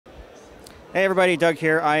Hey everybody, Doug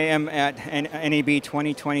here. I am at NAB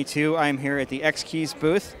 2022. I'm here at the X Keys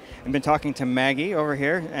booth. I've been talking to Maggie over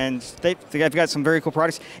here, and they've got some very cool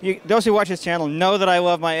products. Those who watch this channel know that I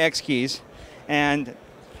love my X Keys, and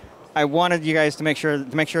I wanted you guys to make sure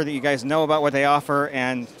that you guys know about what they offer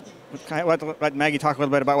and let Maggie talk a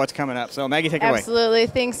little bit about what's coming up. So Maggie, take it away. Absolutely.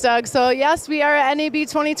 Thanks, Doug. So yes, we are at NAB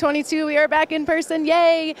 2022. We are back in person.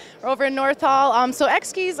 Yay! We're over in North Hall. So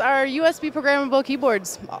X Keys are USB programmable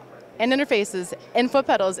keyboards and interfaces and foot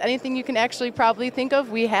pedals. Anything you can actually probably think of,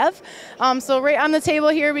 we have. So right on the table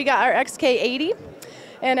here, we got our XK80.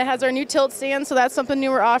 And it has our new tilt stand, so that's something new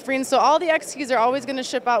we're offering. So all the X Keys are always going to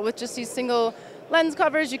ship out with just these single lens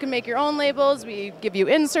covers. You can make your own labels. We give you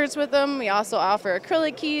inserts with them. We also offer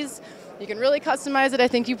acrylic keys. You can really customize it. I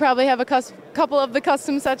think you probably have a couple of the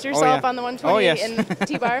custom sets yourself on the 128 and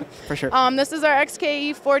T-bar. For sure. This is our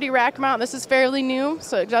XK40 rack mount. This is fairly new,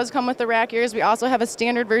 so it does come with the rack ears. We also have a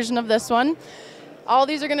standard version of this one. All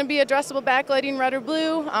these are going to be addressable backlighting, red or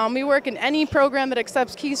blue. We work in any program that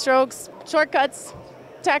accepts keystrokes, shortcuts,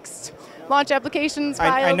 text, launch applications,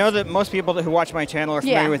 files. I know that most people who watch my channel are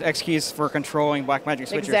familiar with X Keys for controlling Blackmagic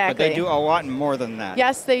switchers, but they do a lot more than that.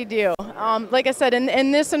 Yes, they do. Like I said,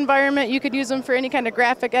 in this environment, you could use them for any kind of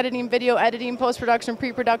graphic editing, video editing, post-production,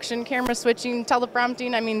 pre-production, camera switching,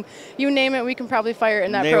 teleprompting. I mean, you name it, we can probably fire it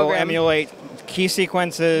in that program. They will emulate key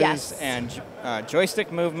sequences and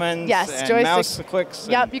joystick movements and mouse clicks.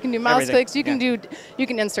 Yep, you can do mouse clicks. You can you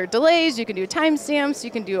can insert delays. You can do timestamps.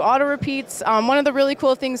 You can do auto repeats. One of the really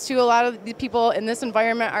cool things too, a lot of the people in this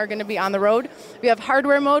environment are going to be on the road. We have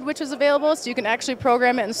hardware mode, which is available, so you can actually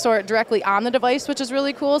program it and store it directly on the device, which is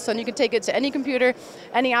really cool. So then you can take it to any computer,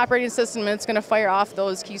 any operating system, and it's going to fire off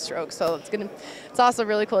those keystrokes. So it's also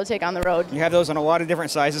really cool to take on the road. You have those in a lot of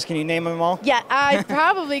different sizes. Can you name them all? Yeah, I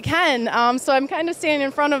probably can. So I'm kind of standing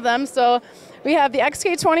in front of them. So we have the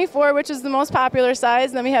XK24, which is the most popular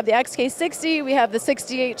size. Then we have the XK60. We have the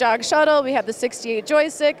 68 jog shuttle. We have the 68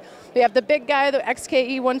 joystick. We have the big guy, the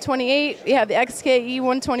XKE128. We have the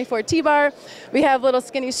XKE124 T-bar. We have little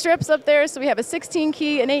skinny strips up there. So we have a 16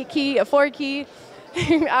 key, an 8 key, a 4 key.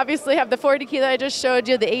 We obviously have the 40 key that I just showed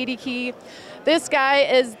you, the 80 key. This guy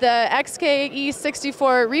is the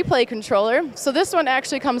XKE64 replay controller. So this one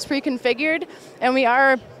actually comes pre-configured, and we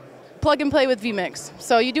are plug and play with vMix.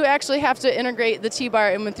 So you do actually have to integrate the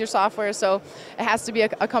T-bar in with your software, so it has to be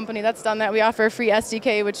a company that's done that. We offer a free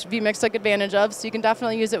SDK, which vMix took advantage of, so you can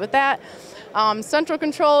definitely use it with that. Central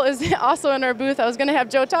control is also in our booth. I was going to have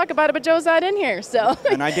Joe talk about it, but Joe's not in here. So.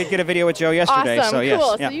 And I did get a video with Joe yesterday. Awesome, so yes.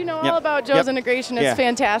 Cool. So you know all about Joe's integration. It's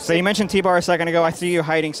fantastic. So you mentioned T-bar a second ago. I see you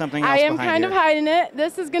hiding something else behind I am kind of hiding it.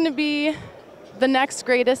 This is going to be the next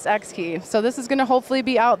greatest X key. So this is going to hopefully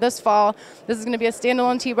be out this fall. This is going to be a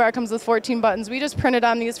standalone T-bar. It comes with 14 buttons. We just printed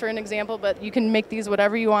on these for an example, but you can make these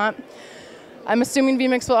whatever you want. I'm assuming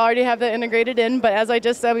vMix will already have that integrated in, but as I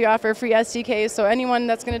just said, we offer free SDKs, so anyone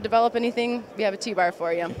that's going to develop anything, we have a T-bar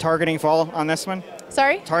for you. Targeting fall on this one?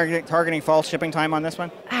 Sorry? Targeting fall shipping time on this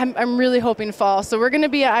one? I'm really hoping fall. So we're going to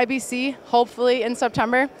be at IBC, hopefully in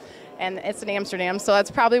September, and it's in Amsterdam, so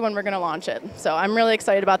that's probably when we're going to launch it. So I'm really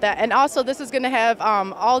excited about that. And also, this is going to have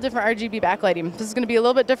all different RGB backlighting. This is going to be a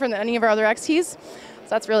little bit different than any of our other X keys, so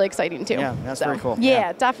that's really exciting too. Yeah, that's very cool.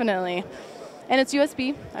 Yeah, definitely. And it's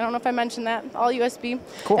USB. I don't know if I mentioned that. All USB.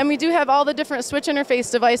 Cool. And we do have all the different switch interface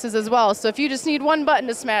devices as well. So if you just need one button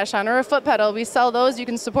to smash on or a foot pedal, we sell those. You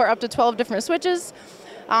can support up to 12 different switches.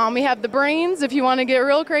 We have the brains. If you want to get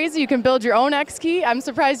real crazy, you can build your own X key. I'm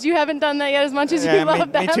surprised you haven't done that yet as much as you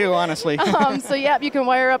love them. Me too, honestly. So yeah, you can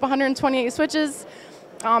wire up 128 switches.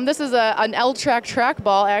 This is an L-Track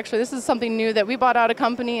trackball, actually. This is something new that we bought out a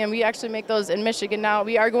company, and we actually make those in Michigan now.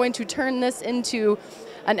 We are going to turn this into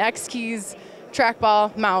an X Keys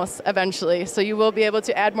trackball mouse eventually. So you will be able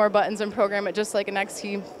to add more buttons and program it just like an X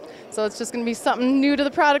key. So it's just going to be something new to the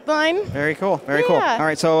product line. Very cool, very cool. All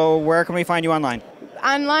right, so where can we find you online?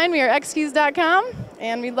 Online, we are xkeys.com,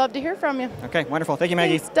 and we'd love to hear from you. Okay, wonderful. Thank you,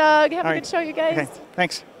 Maggie. Thanks, Doug. Have a good show, you guys. Okay,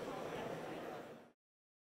 thanks.